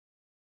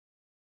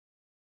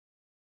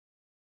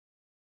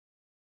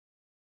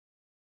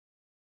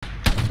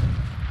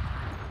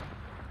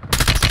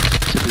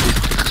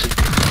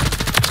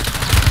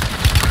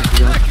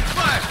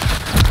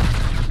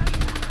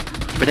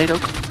Beneden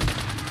ook.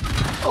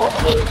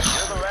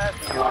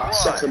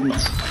 Zeg het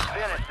niet.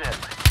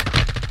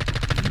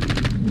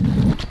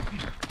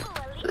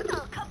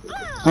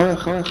 Ga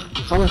weg, ga weg,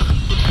 ga weg.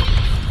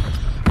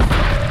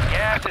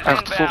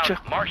 Achtervolgtje.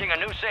 Marking a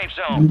new safe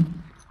zone.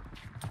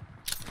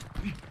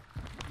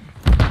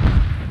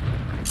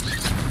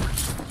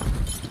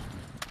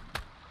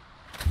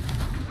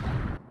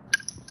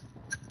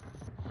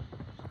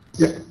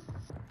 Ja.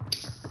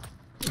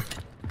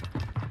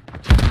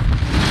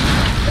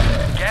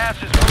 Gas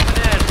is moving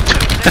in.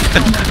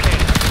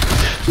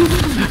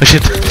 Oh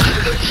shit.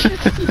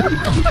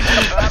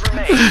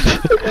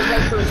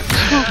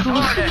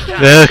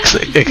 Nee,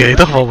 ik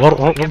dacht wel,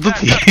 wat doet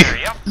hij?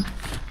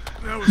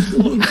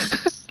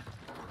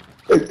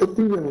 Kijk, dat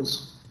doen we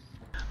eens.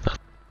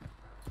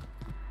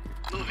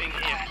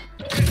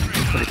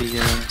 Bij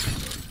die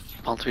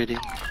brandweerding.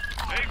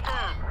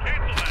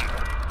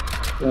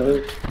 Ja,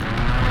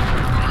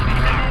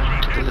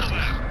 De lucht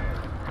weg.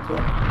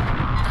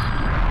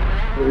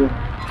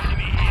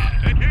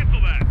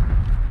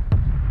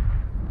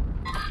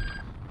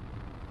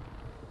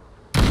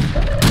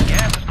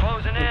 Gas is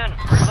closing in.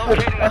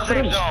 Locating the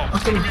safe zone.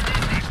 Achterom.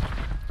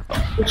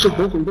 Ik zit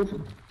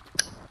boven.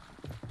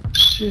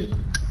 Shit.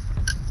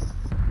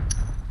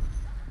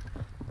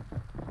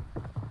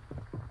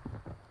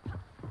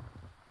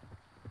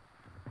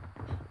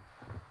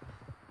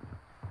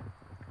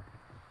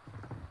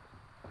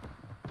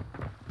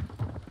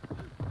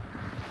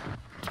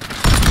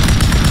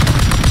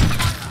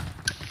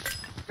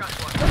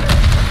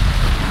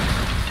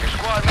 Your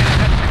squad made it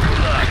to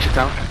Gulag. Ik zit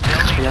down.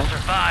 Dat is voor jou.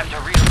 Survive to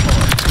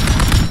redeploy.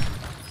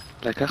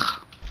 Lekker.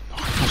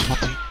 Dat is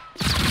Mattie.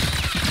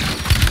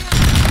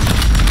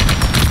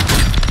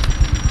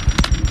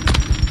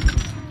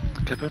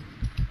 Ik heb hem.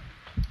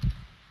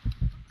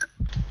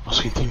 Was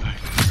geen teamwerk.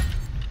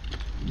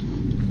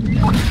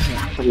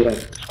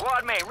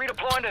 Squad mate,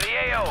 redeploying to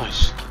the AO.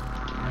 Nice.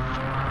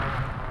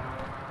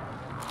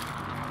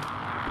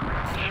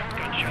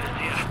 Good shot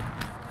here.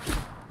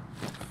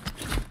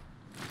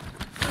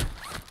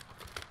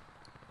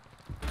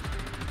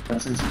 Ja,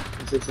 zijn ze.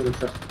 Zit ze er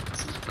weg.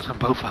 We zijn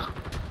boven.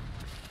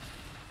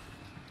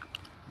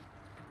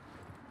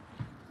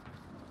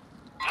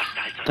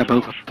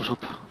 Daarboven, pas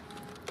op.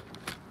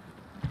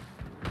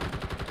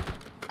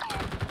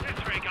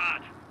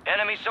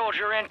 Enemy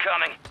soldier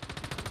incoming.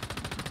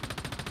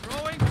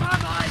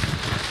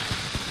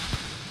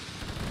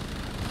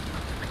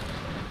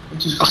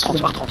 Achter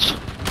ons, achter ons.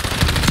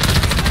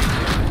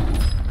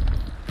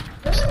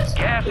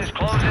 Gas is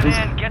closing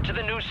in. Get to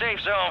the new safe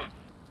zone.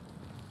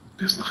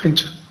 Er is nog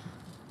eentje.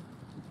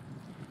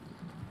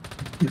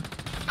 We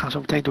gaan zo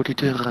meteen door die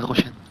deur,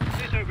 Rosjen.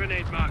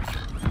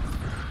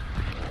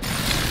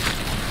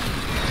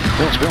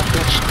 Bij ons.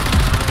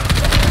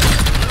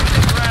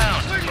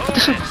 Wat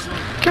is hem?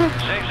 Kill hem.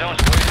 Safe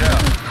zone's cleared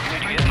out. You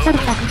need to get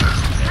moving.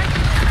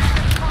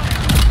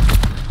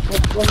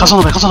 Ga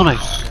zo naar mee.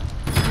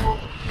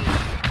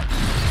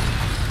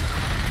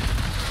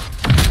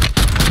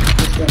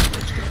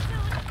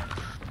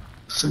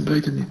 Ze zijn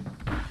beter niet.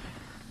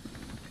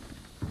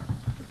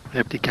 Je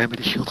hebt die guy met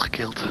die shield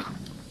gekilld.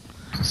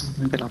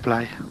 Ik ben al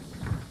blij.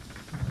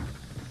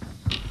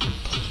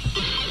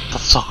 Dat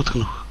is al goed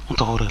genoeg om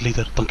te horen,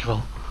 leader.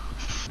 Dankjewel.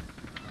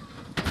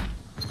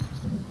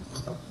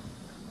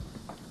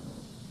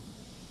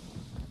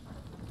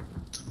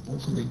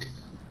 Boven denk ik.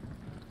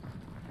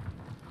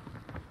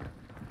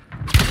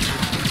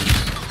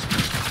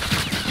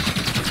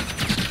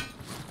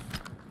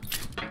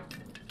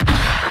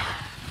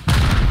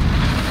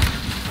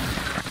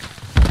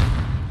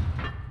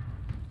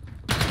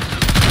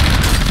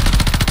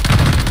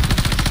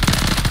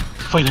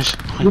 Finance.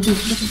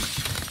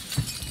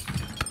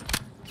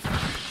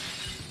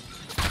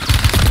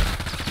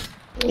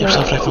 Je hebt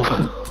zelf recht over.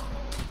 Only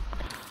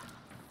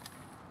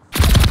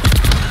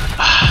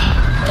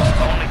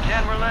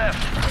 10 were left.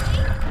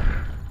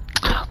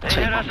 They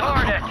hit us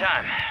hard that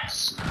time.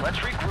 Let's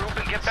regroup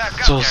and get back up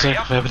Zoals there,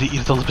 gezegd, we hebben die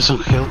irritante persoon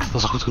gekild. Dat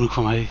is al goed genoeg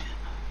voor mij.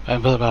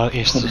 En we waren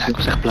eerst. Ja, ik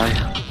was echt blij.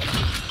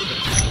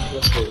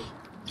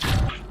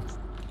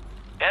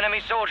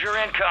 Enemy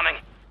soldier incoming.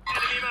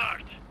 Enemy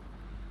marked.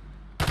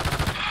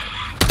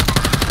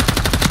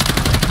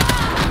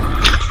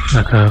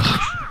 Lekker.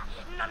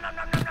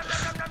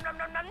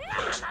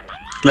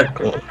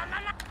 Lekker.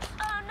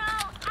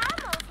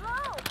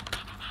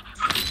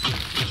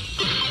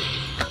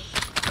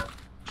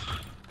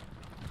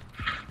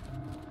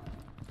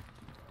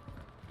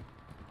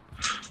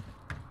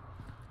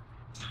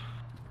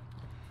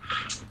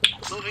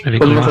 Een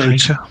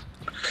winkelwagen.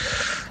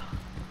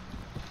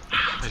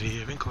 Bij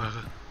die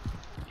winkelwagen.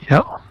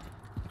 Ja.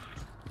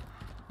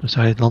 Dan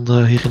zou je het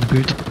landen hier in de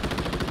buurt.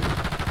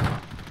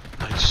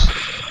 Nice.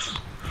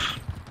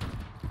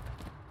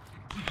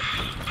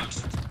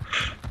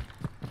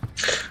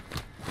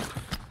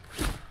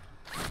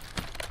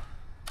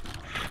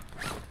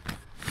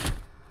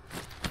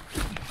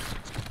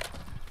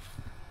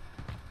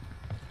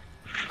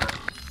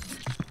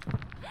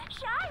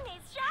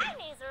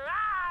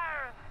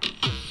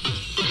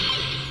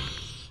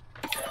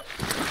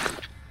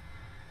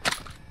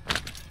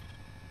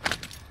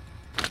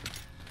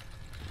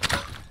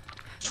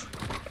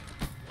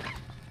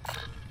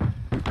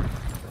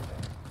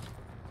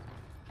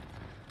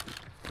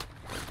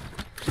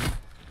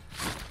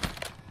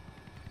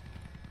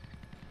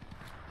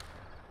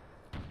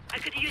 I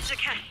could use the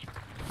cash.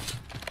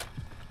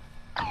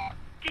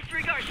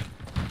 Disregard.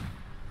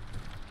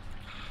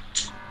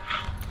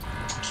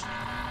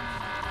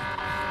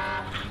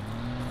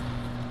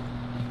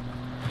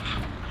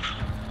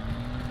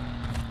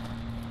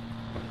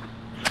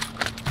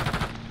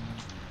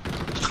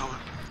 Komen.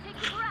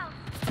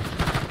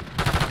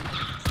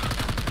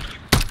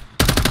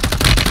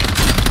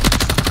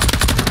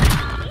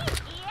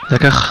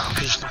 Lekker.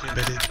 Eentje is nog in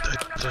bij de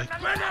trein.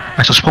 Hij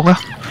is gesprongen.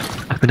 Hij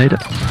is beneden.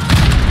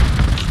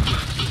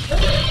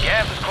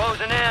 Gas is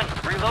closing in.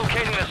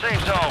 Relocating the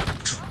safe zone.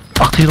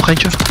 Achter hier nog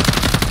eentje.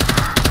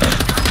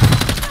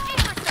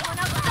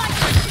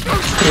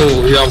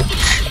 Oh, jammer.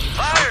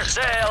 Fire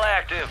sale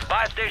active.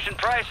 Buy station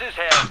prices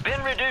have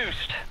been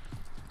reduced.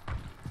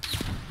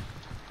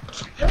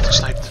 Je hebt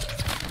gesniped.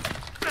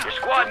 Your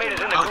squad mate is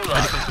in the Oh, bij die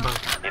gulag. kant gebouw.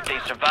 If they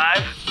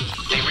survive,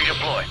 they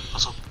redeploy.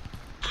 Pas op.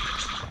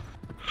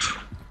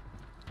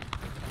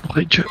 Nog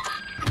eentje.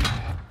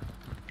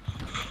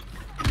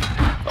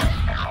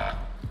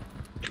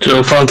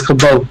 Zo van het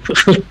gebouw.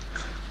 Nee,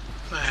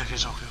 geen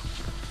zorg joh.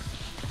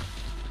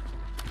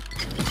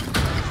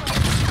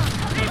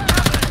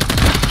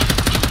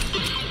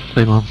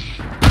 Twee man.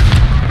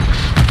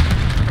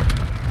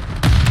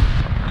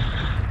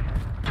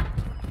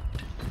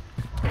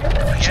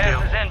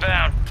 Gas is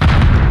inbound.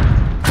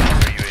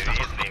 UAV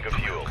is being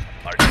fuel.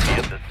 RTB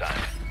at this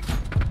time.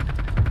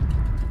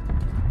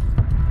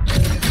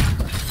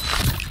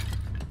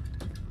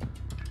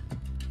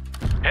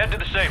 Head to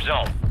the safe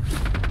zone.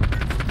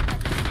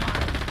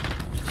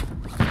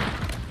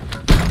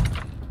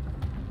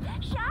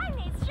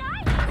 Shiny,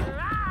 shiny.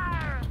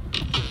 Rawr.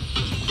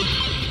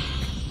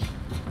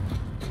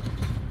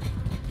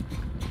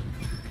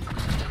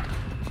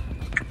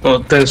 Oh,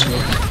 thanks man.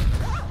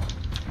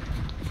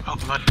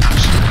 Open maar de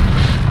huis.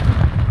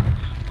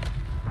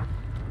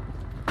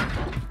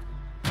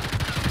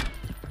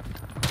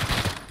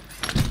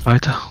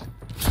 Buiten.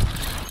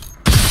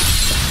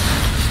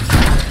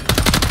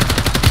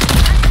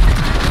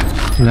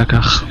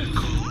 Lekker.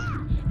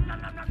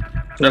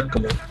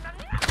 Lekker man.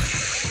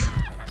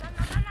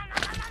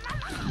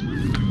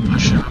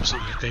 Als je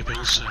aanstaande kun je bij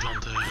ons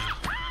land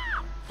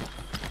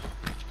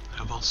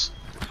was.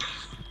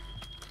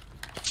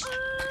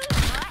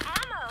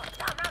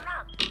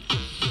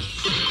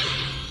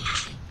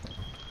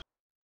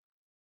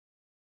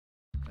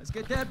 Let's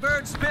get that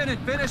bird spinning.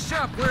 Finish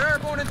up. We're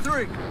airborne in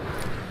 3.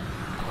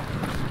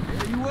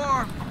 There you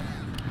are.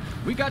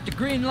 We got the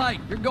green light.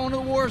 You're going to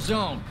the war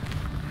zone.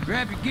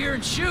 Grab your gear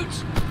and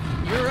shoot.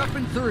 You're up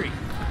in 3.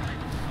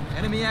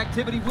 Enemy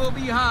activity will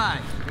be high.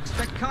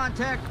 Expect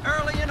contact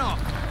early and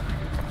often.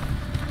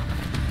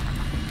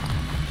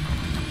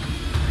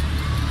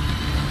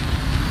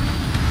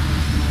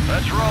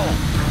 Let's roll.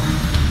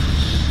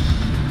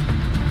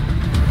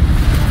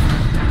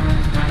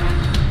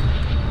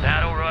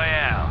 Battle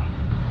Royale.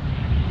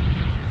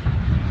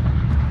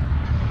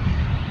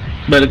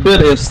 Ben ik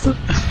weer eerste?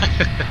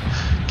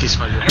 Kies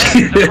maar joh. Gas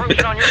is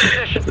approaching on your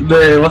position.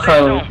 Nee, waar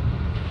gaan we?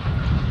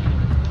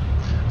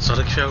 Zal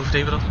ik jou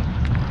overnemen dan?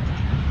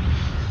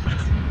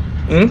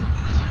 Hm?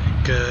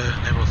 Ik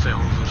neem wel ver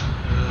over.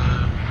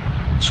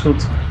 Is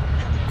goed.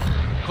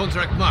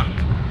 Contract marked.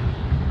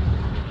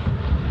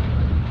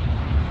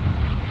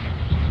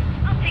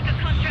 I'll take a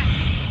contract.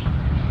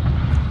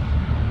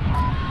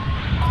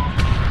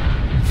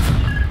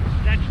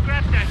 Let's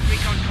grab that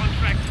recon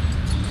contract.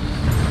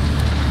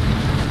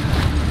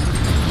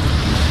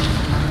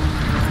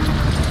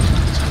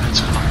 zijn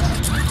mensen geland.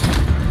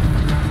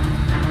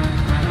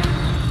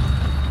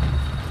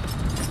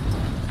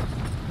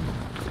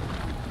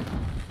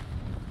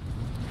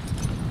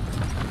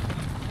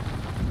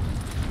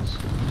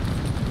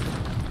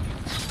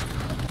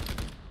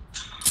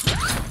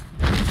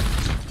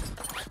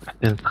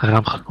 In het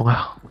raam gesprongen.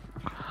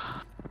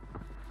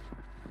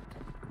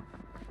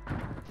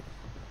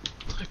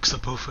 Ik sta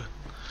boven.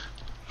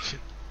 Shit.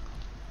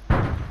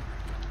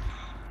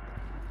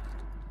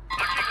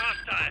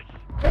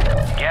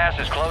 Gas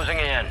is closing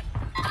in.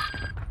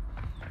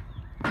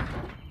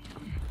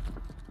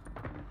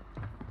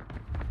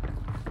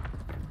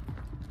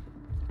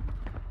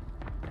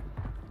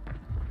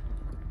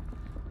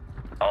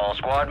 All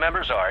squad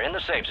members are in the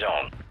safe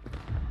zone.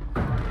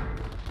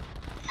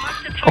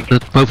 Op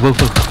de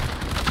boven.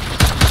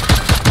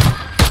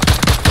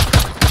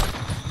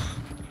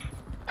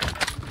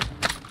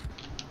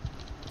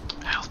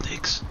 Helpt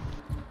niks.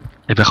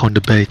 Ik ben gewoon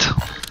de bait.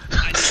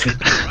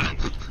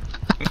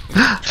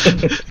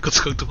 Ik had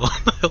schoten man.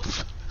 Help.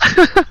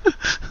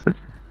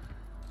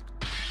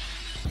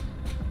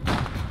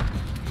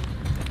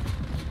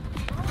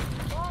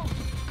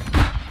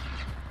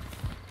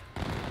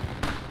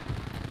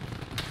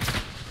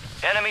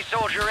 Enemy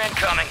soldier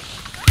incoming.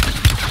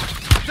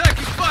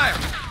 Taking fire!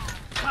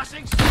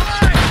 Passing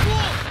strike!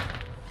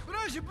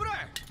 Brage,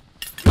 brage!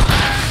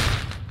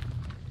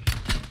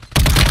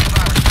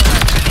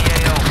 In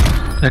the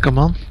AO. Lekker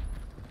man.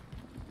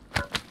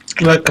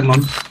 Lekker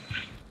man.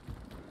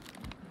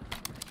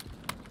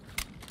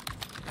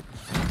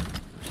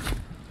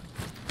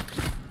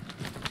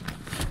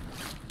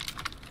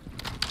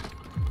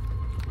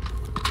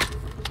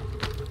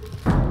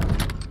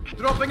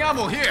 Dropping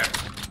ammo here.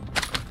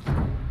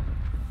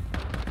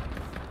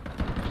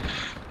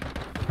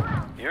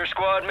 Your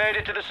squad made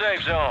it to the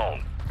safe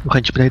zone. Nog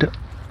eentje beneden.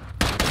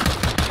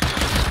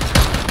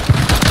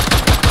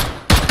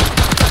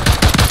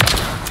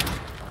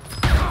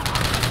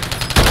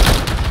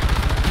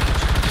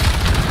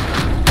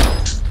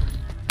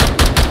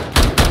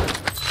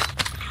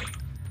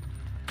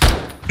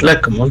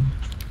 Lekker man.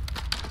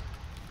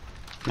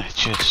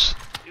 Netjes.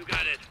 You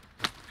got it.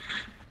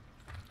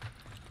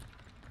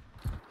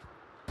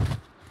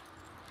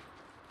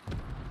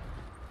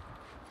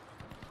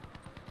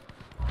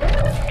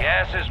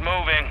 Gas is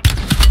moving.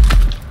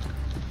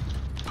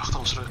 Achter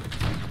ons rug.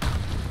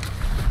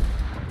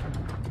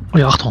 Oh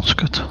ja, achter ons,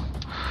 kut.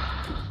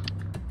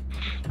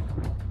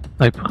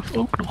 Sniper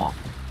ook nog.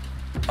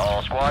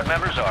 All squad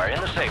members are in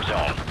the safe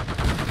zone.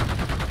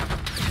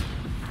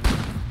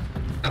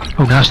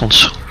 Oh, naast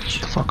ons.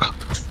 What the fuck.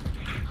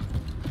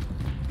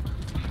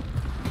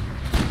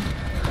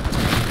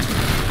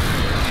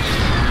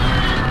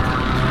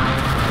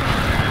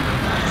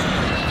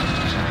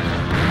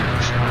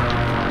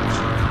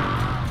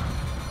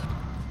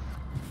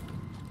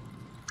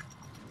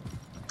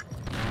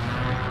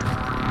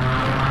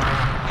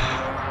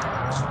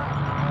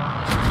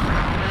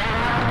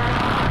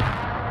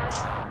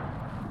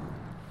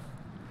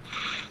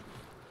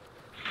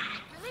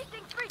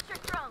 Releasing creature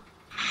drone.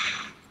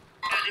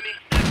 Enemy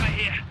sniper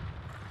here.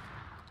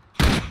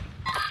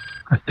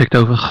 Hij tikt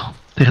over.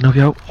 Tegenover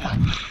jou.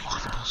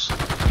 Achter ons.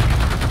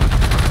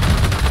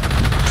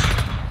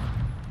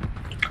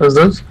 Wat is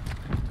dat?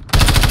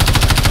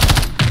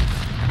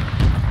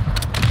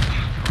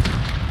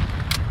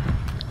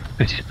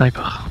 Weet die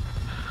sniper.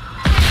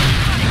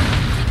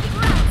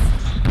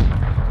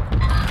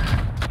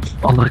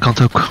 Andere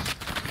kant ook.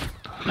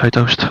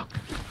 Zuidoost.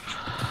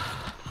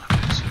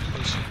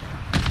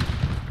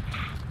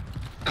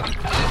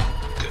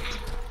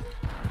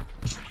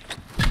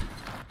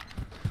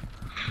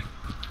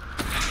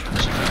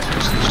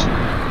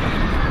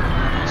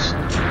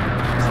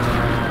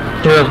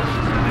 Ja.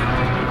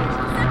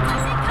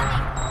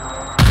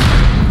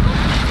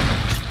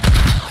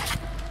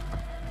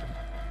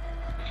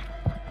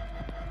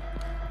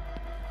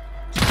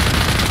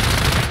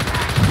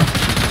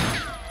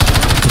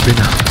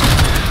 Binnen.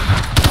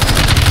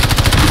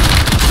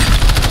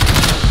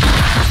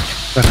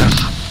 Weg.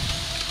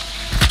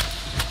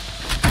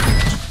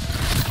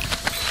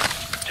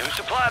 Two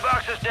supply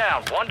boxes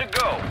down, one to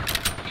go.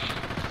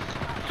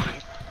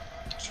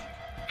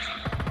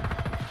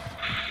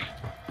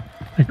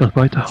 Ik was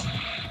buiten.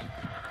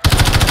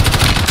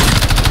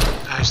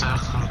 Hij is daar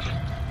gekropen.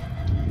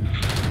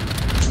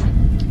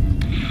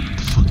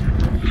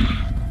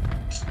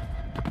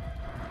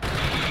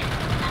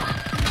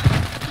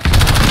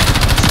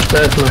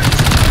 Lekker.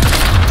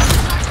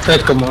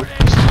 Lekker man.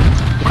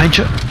 Nog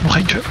eentje. Nog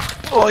eentje.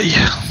 Oei.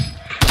 Your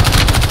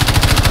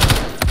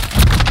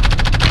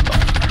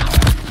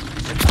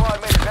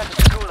squad made it back to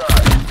the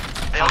gulag.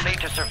 They'll need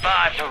to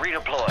survive to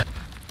redeploy.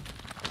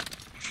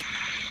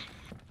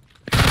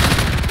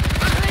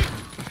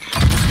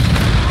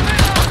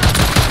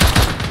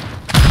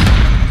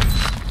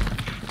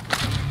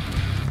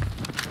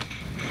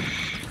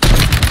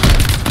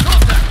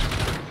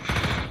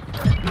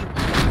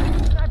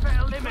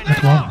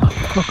 Net man.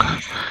 Fuck.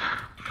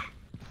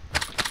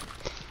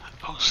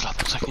 Oh, slaat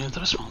ons echt niet in het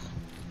rest, man.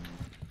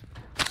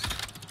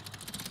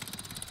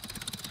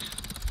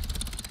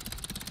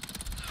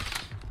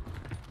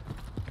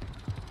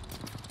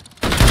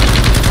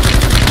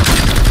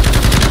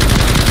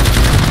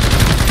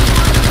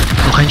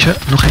 Nog eentje.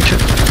 Nog eentje.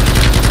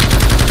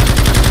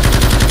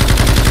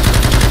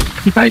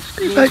 Die bijt.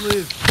 Die bijt.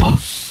 Oh.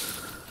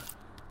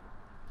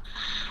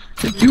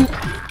 Thank you.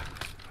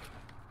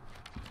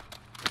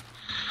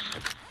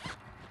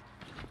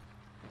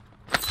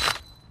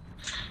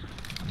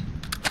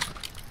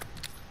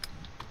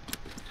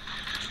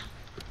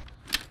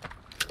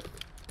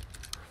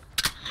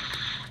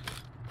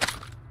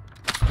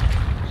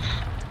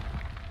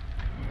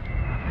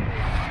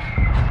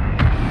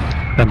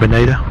 Ik ben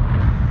beneden.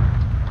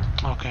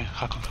 Oké,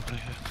 ga ik hem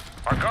verplegen.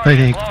 Our guard Nee,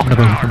 nee, is ik kom naar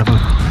boven, kom naar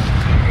boven.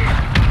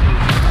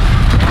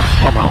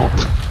 Oh mijn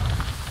god.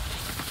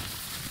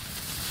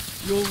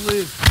 You'll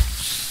live.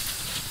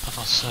 Dat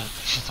was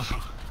ietsje te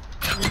vroeg.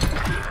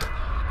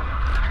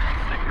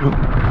 Yo.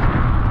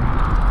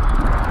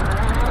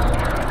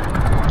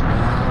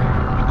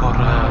 Ik hoor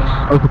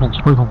Boven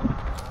ons, boven ons.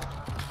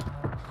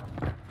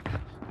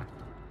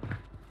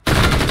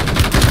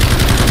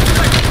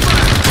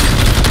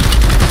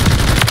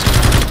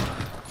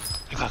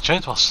 ik dacht jij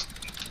het was.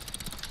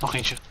 Nog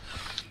eentje.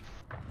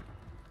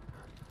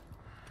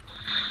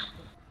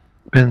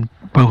 Ik ben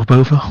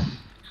boven.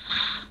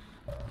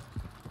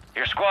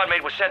 Your squad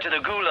mate was sent to the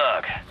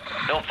gulag.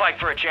 They'll fight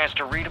for a chance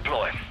to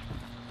redeploy.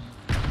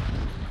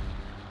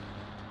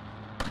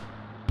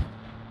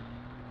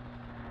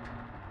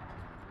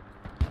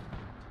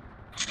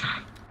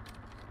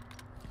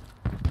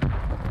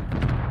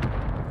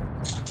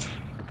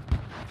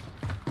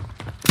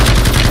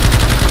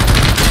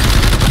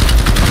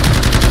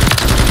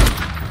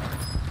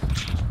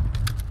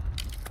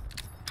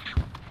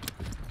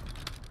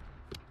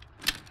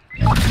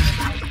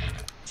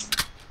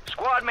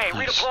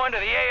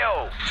 into the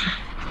AO.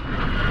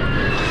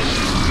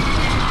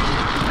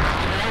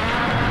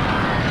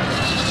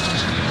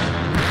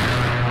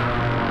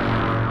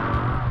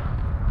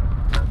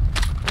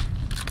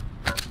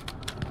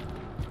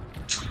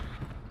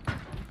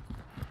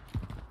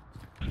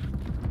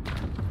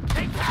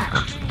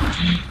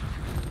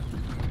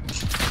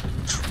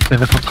 Ben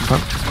weg van het gebouw.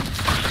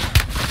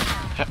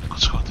 Ja, ik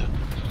had schoten.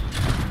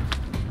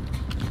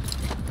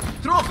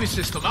 Trophy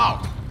system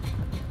out.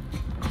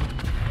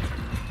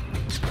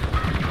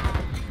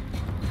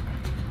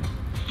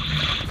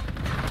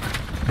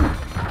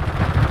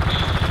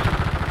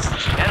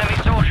 Enemy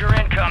soldier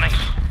incoming.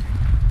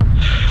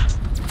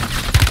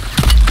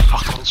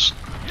 Achter ons.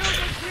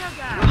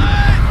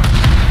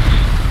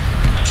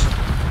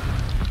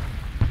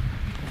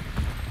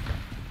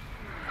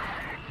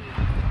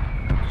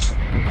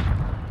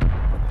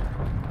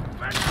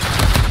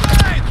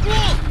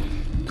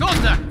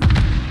 Contact.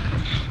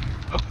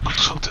 Oh, ik had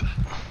geschoten.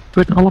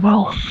 Gebeurt het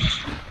allemaal?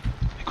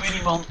 Ik weet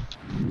niet, man.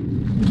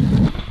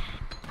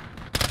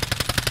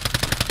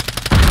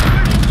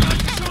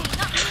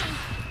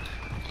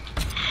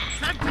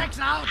 Semtex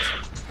out.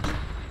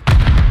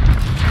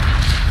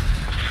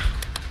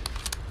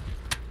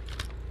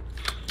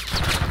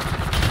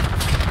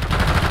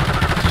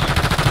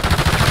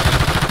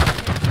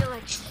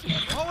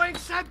 Throwing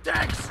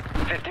Semtex.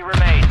 50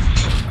 remain.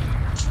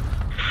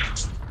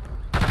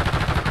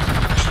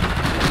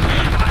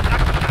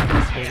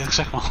 Ja, ik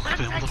zeg maar. Ik ben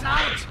Semtex 100.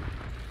 out.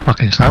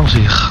 Fucking staan ze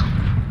hier.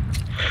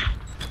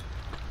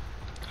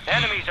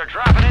 Enemies are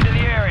dropping into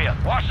the area.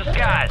 Watch the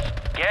skies.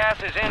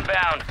 Gas is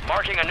inbound,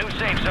 marking a new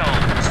safe zone.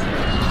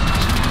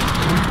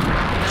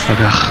 Ga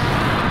weg.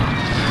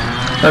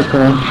 Lekker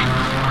man.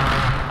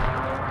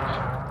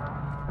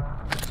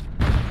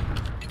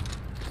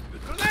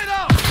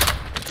 Tornado.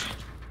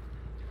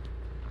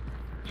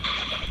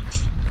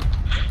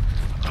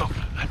 Oh,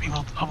 heb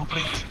iemand allemaal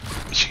blind?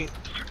 Misschien.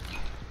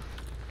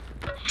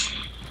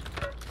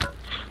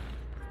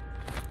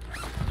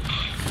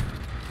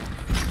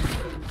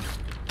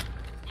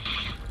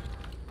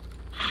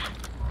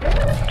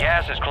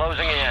 Gas is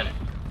closing in.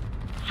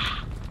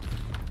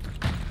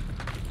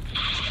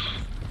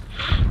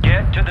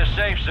 Get to the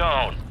safe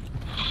zone.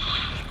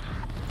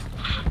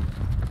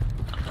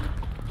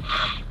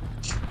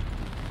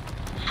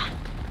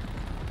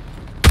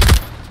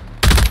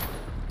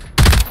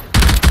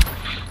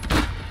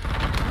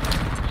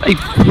 Hey.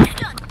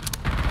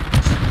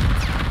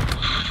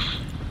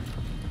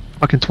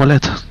 Fucking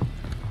toilet.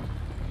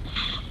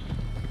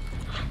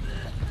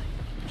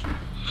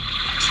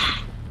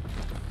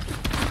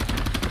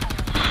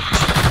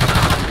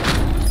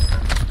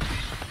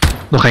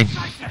 Nog één.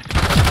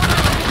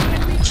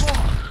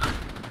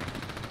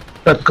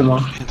 Lekker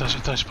man.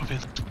 En thuis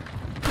probeert.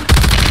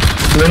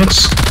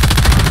 Links.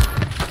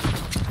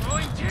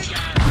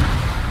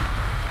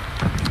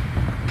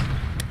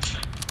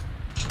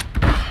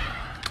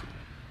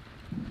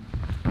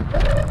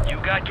 You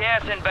got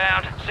gas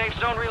inbound. Safe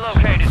zone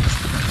relocated.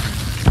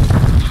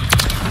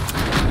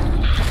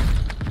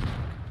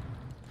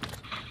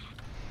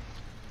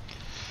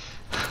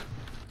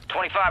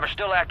 "25 are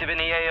still active in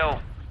the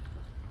AO.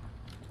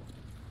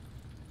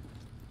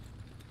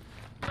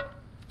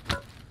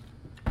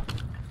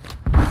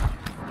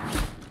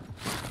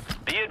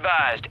 Be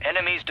advised,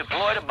 enemies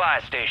deployed a buy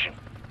station.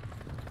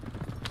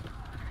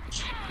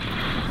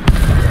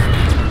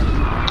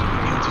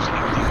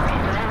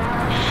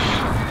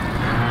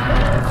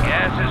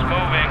 Gas is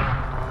moving.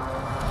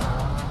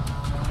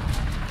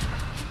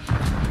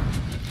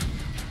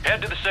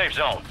 Head to the safe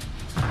zone.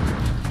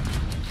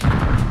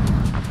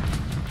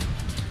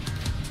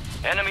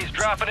 Enemies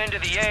dropping into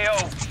the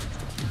AO.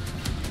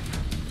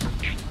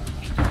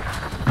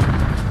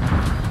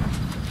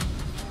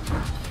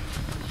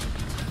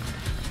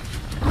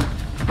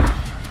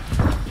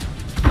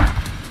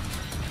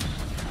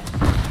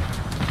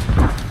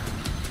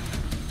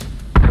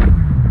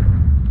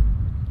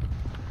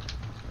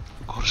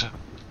 Ik hoor ze.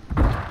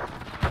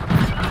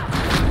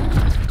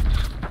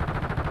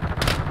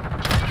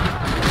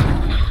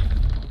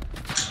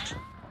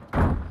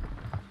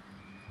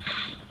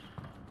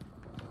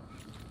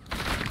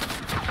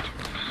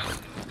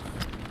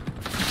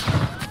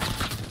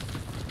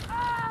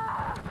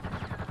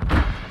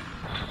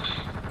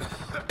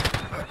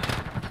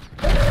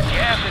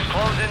 Gas is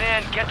closing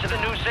in. Get to the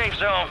new safe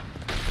zone.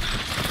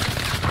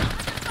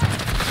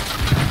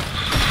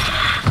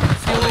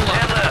 Only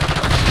 10 left.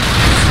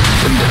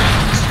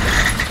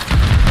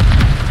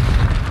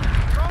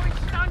 Throwing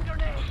stun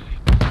grenade.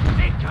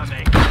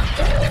 Incoming.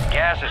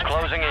 Gas is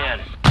closing in.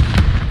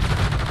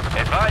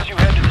 Advise you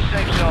head to the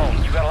safe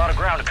zone. You got a lot of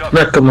ground to cover.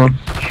 Lekker man.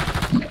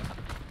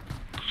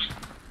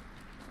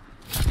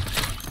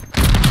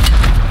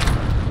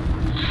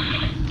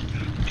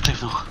 Ik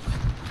leef nog.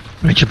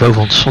 Beetje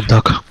boven ons, op het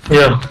dak.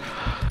 Ja.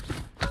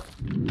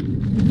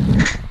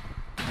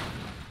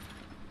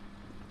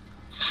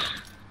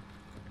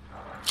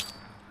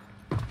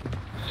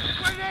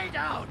 Grenade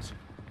out.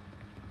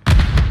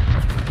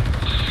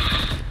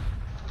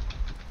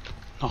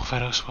 Nog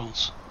verder van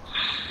ons.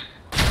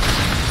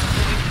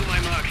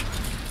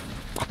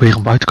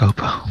 proberen hem uit te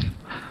kopen.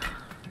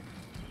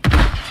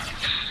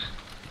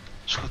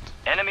 Is goed.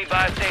 Enemy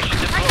buy station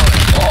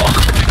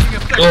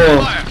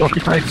deployed. Wacht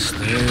niet uit.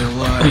 Stay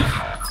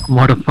alive.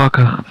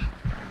 Motherfucker.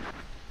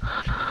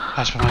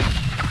 Hij is bij mij.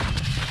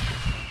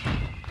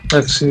 Ja,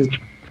 ik zie het.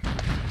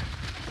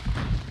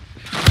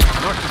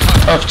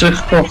 Af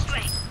teruggekocht.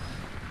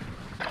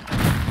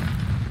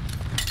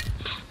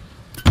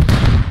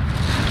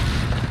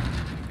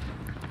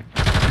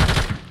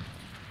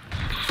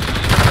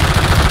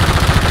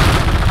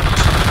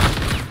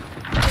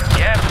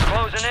 Gas is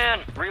closing in.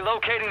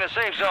 Relocating the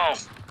safe zone.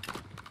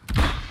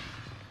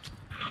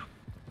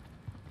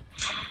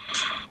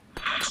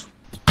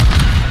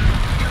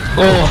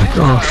 Oh,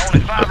 Only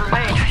 5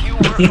 remain. You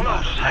were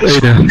close.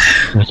 Tweede.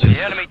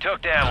 The enemy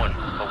took that one,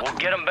 but we'll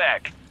get him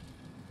back.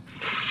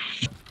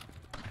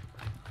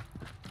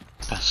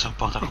 Ik ben zo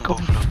bang dat ik Ik hem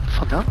kom overloop.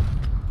 vandaan.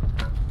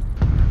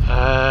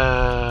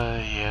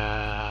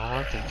 Ja,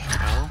 denk ik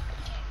wel.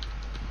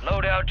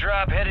 Loadout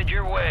drop headed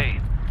your way.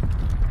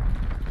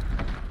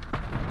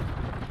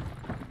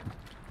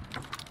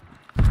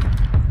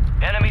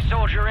 Enemy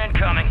soldier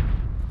incoming.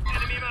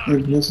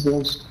 mensen bij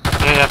ons.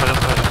 Ja, bij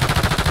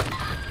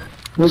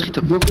hem. Schiet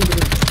hem.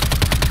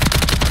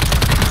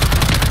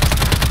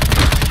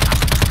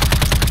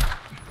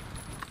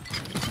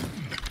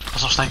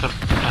 Pas op, sniper.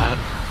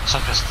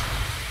 Zuidwest.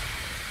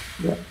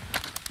 Ja.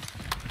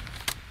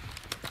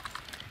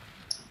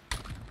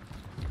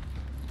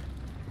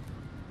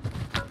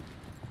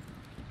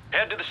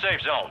 Head to the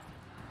safe zone.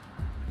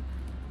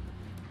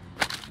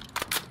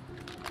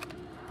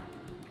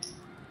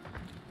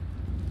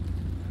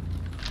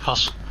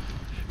 Gas,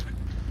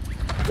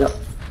 Ja.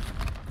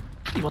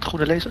 Iemand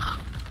groene lezer?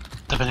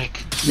 daar ben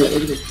ik. Ja,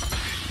 ik denk.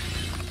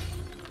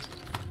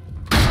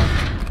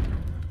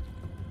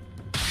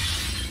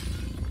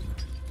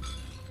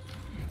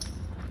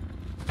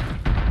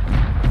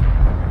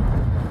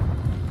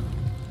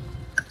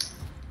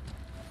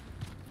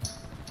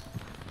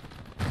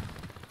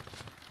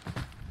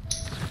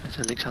 Ze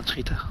zijn links aan het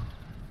schieten.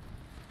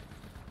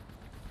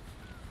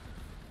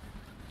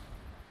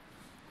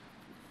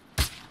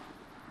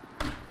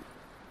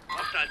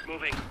 Hostiles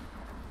moving.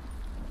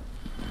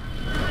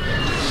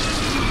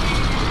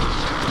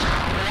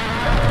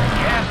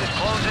 Gas is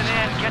closing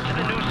in. Get to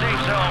the new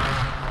safe zone.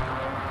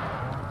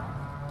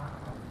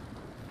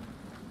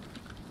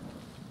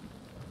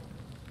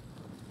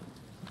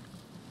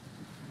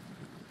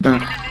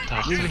 Daar.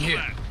 Moving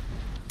here.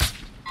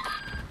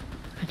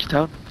 Eentje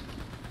down.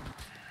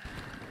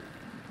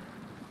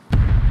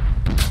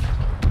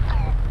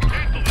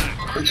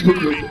 Ik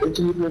moet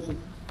even.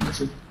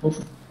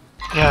 Over.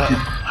 Ja,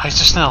 hij is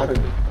te snel.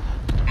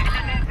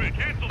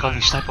 Ik kan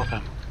niet snipen op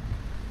hem.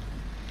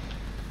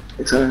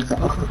 Ik zou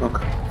even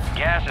achterpakken.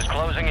 Gas is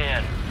closing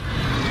in.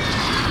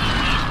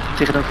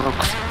 Tegenover ook.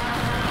 The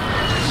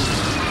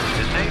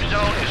safe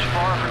zone is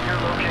far from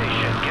your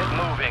location. Get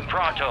moving,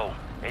 pronto.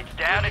 It's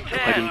down to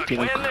 10.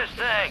 Win this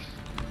thing.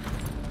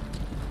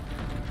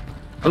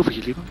 Over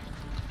jullie man.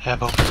 Ja,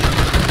 boven.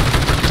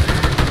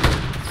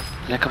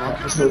 Lekker man.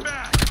 Dat is leuk.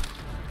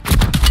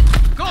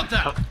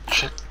 Contact. Oh,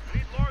 shit.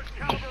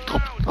 Kom,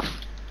 drop. Af.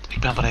 Ik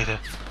ben beneden.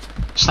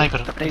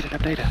 Sniper. Naar beneden, naar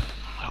beneden.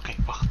 Oké,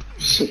 wacht.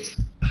 Shit.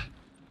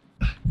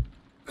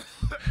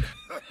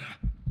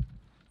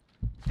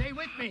 Stay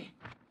with me.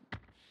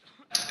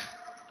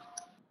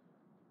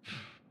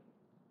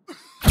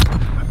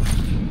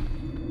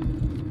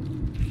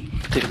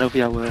 Tegenover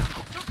jou.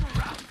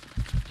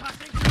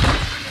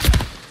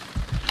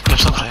 Blijf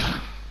staan blijven.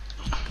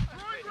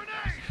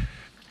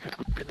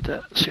 Goed binnen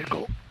de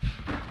cirkel.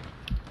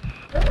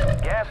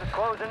 Gas is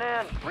closing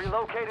in.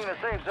 Relocating the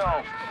safe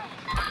zone.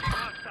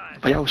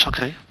 Bij jou is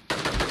Sangre.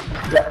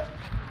 Ja.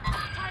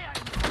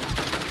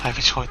 Hij heeft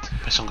iets gegooid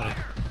bij Sangre.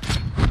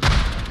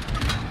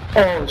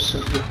 Oh,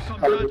 shit.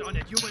 Guard on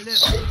it. You will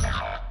live.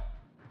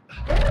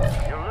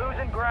 You're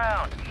losing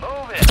ground.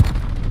 Move it.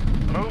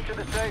 Move to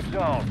the safe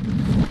zone.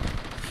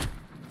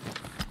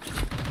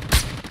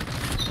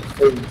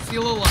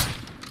 Still alive.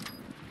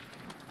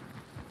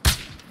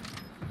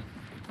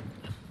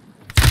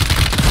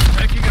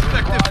 Taking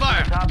effective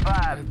fire. Top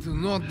 5. Do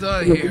not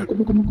die here.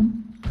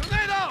 Kom.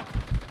 Tornado!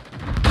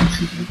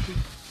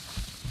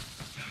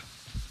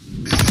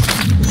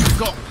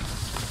 Go.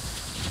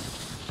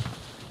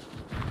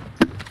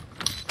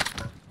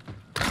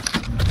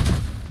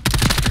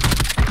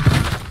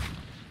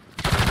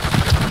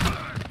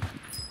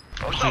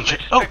 Eentje.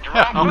 Oh,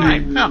 ja,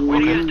 oké. Ja,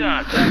 Winning oké.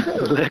 is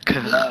done.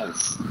 Lekker.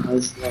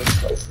 Nice.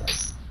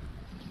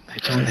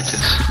 Netjes,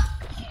 netjes.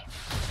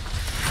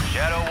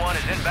 Shadow 1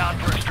 is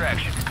inbound for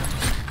extraction.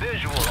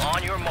 Visual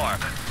on your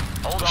mark.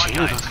 Hold Hoe on zie je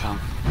dat tight. gaan?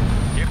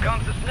 Here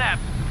comes the snap.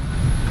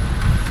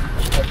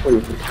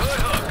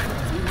 Good hook.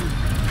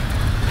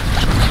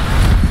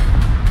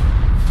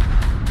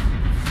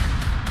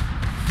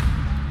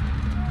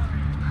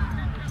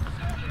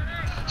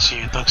 Zie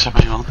je, dankzij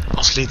mij man,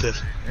 als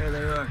leader. There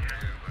they are.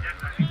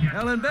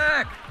 Helen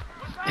back.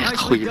 Echt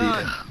goede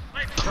leader.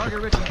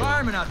 Target rich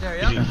environment out there,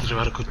 yeah? Jullie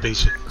waren goed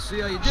bezig. Let's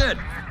see how you did.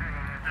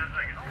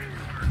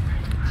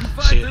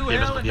 fight Zie je, through je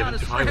hell bent- and je not a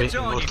bent voor mij scratch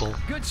weer on you. immortal.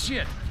 Good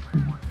shit.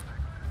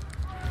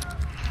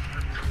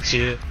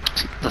 Zie je,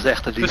 Dat is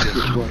echt een liefde.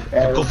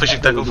 de koffies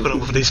ik daar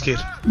opgenomen voor deze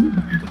keer.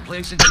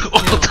 Complacency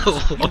Oh,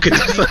 kills. oké,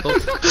 dat is wel.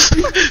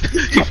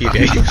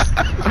 Idee.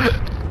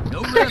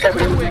 No rest for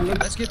the wicked.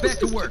 Let's get back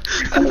to work.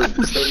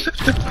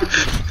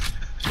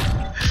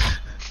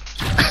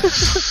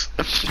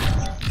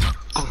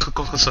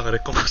 Kom goed, sorry,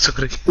 kom goed,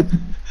 sorry.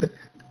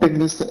 Ik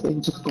mis er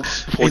eentje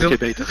gekocht. Volgende keer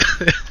beter.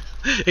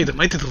 Ik dacht,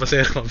 mijn titel was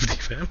erg van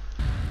verdiepen, hè?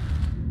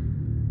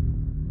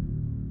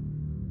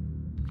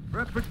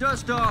 Prep for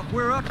dust off.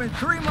 We're up in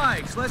 3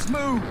 mics. Let's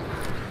move.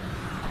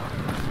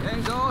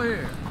 Gang's all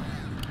here.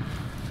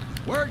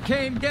 Word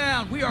came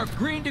down. We are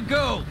green to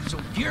go. So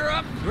gear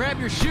up, grab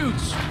your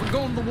chutes. We're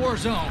going to the war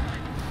zone.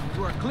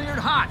 You are cleared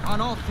hot on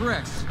all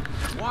threats.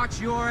 Watch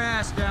your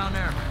ass down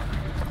there.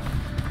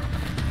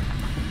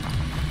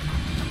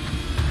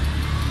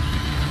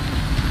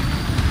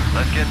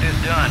 Let's get this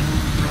done.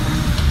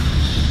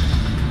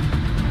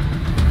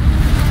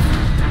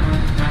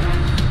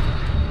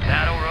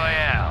 Battle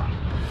Royale.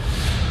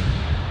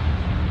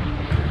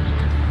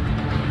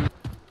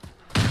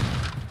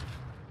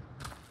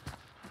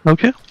 Loop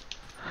je?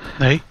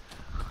 Nee.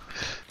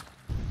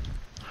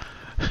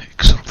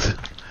 Ik zat.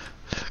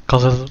 Ik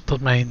had dat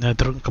mijn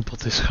drone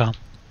kapot is gegaan.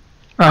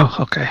 Oh,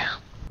 oké.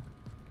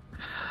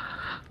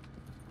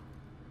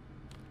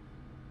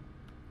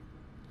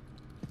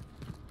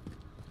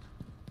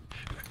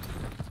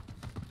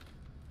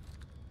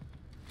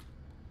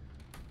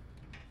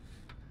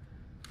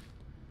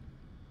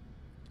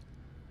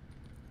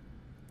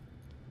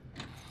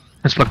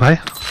 Het is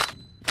vlakbij.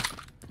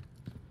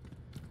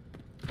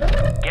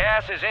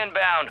 Gas is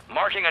inbound,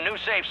 marking a new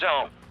safe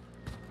zone.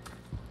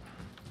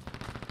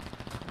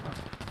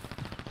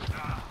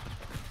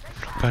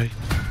 Oké.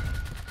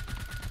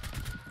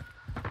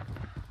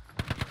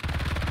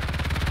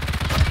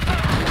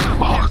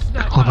 Oh,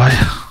 allebei.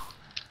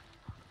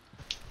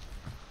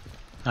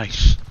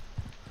 Nice.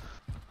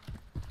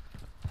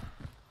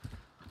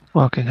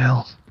 Fucking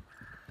hell.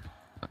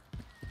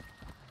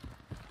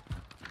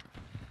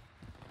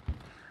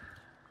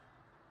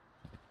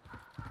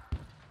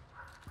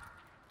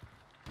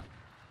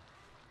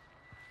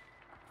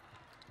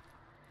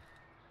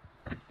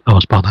 Dat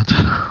was spannend.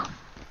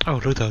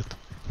 Oh, rood uit.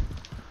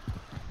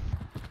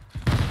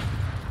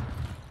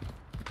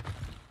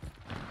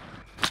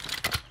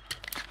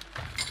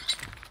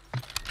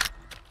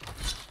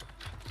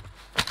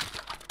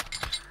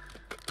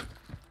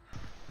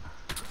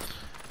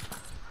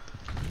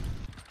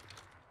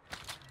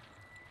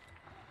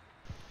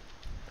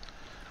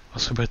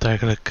 Wat gebeurt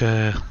eigenlijk?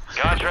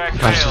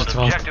 Contract Waar is failed, het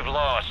wel? objective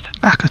lost.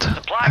 Ah, kut.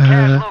 Supply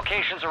cache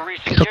locations are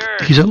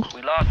resecured. hier zo?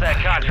 We lost that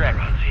contract.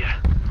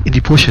 In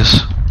die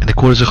bosjes. En ik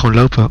hoorde ze gewoon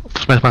lopen.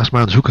 Volgens mij waren ze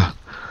maar aan het zoeken.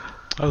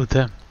 Oh,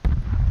 damn.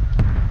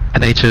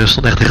 En eentje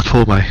stond echt dicht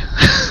voor mij.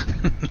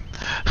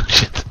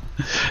 Shit.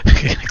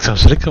 Ik zou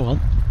schrikken,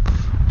 man.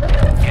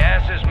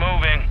 Gas is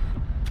moving.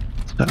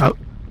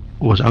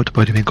 Was een auto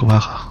bij de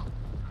winkelwagen.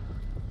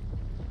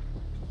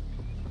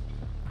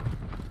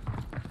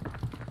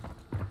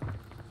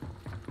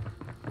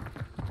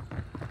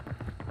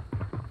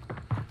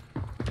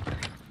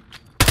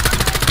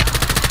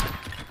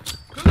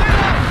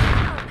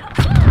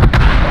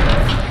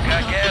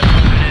 Got gas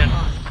moving in.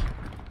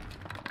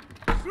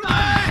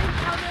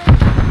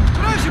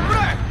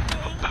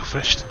 Oh,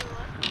 fresh.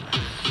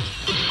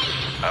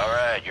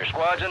 Alright, your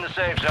squad's in the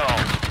safe zone.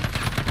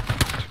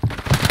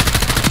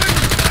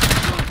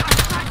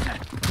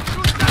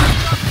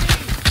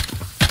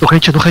 Nog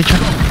eentje, nog eentje.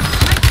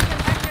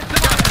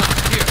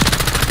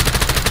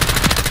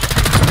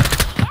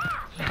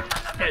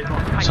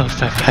 Zo,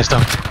 5. Hij is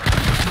down.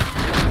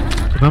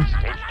 Bam.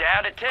 It's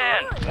down to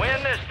 10.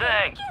 Win this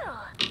thing.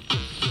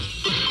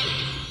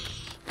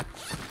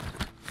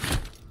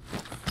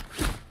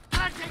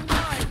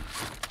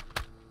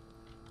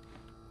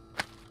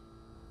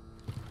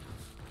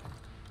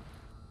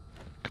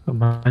 Ik heb een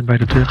mine bij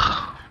de deur.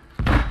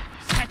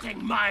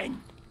 Setting mine.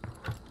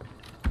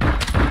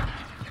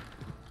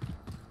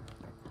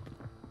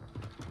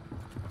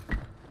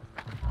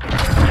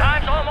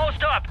 Time's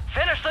almost up.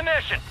 Finish the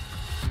mission.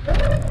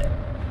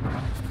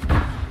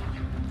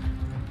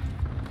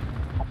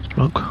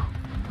 Smoke.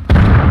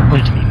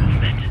 Enemy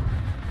movement.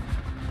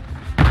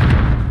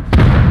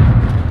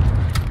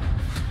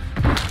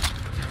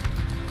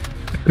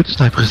 Kut, de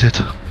sniper is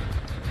dit.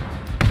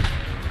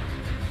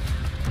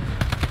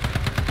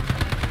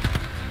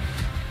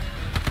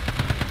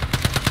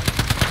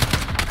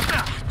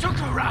 Took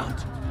a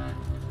round.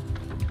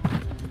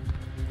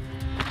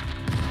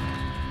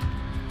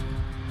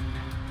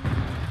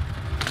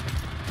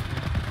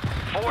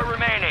 Four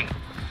remaining.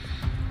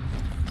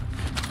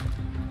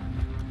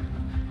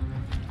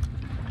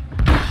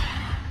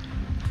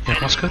 Je hebt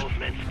masker?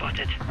 Movement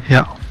spotted.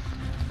 Ja.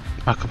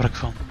 Maak gebruik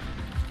van.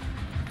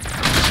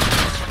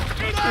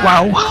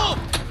 Wauw.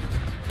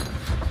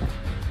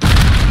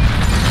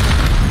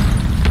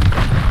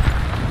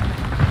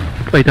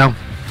 Twee down.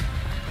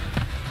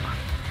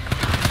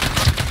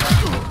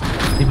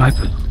 Die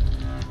wipe.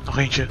 Nog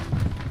eentje.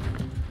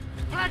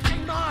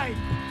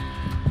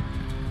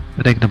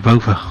 Ik denk naar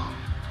boven.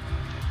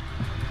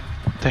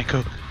 Denk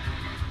ook.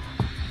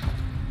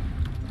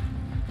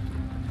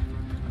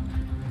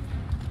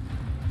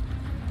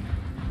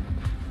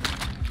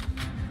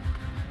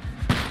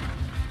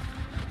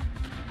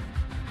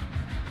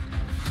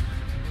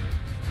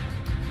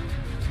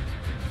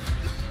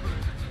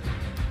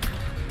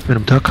 Ik ben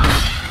op het dak.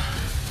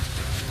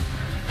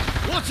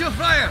 Watch your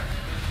fire!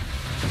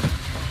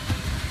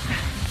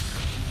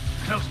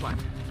 Close one.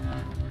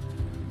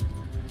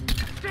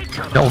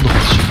 Ja, onder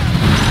ons.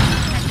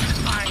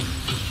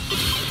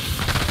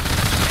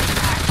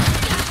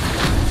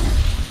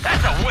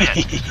 That's a win.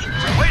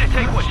 Way to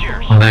take what's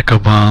yours. Lekker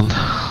man.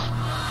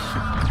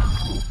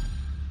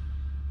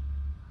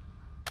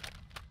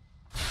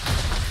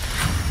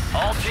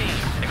 All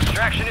teams,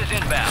 extraction is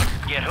inbound.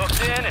 Get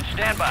hooked in and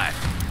stand by.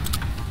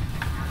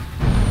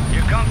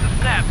 Here comes the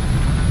snap.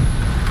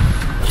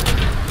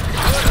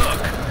 Good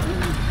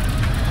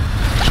hook.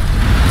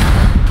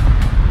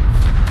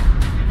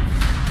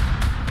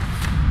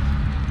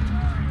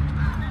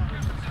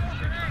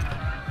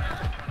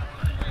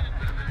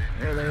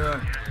 There they are.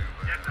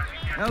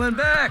 Hell and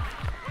back.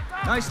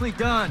 Nicely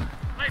done.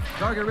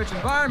 Target-rich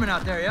environment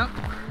out there, yep.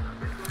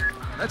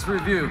 Let's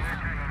review.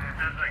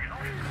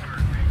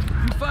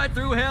 You fight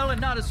through hell and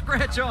not a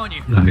scratch on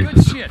you. Nice.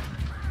 Good shit.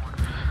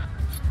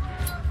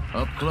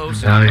 Up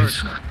close and Nice.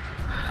 personal.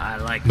 I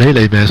like that.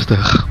 Melee bester.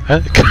 Huh?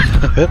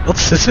 Wat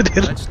is er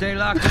dit? Let's stay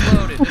locked and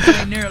loaded. This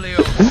ain't nearly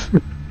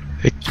over.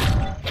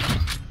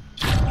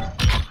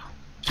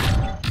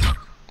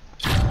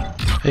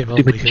 Hey, wat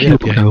Die met een die shield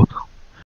heb jij? opgehouden.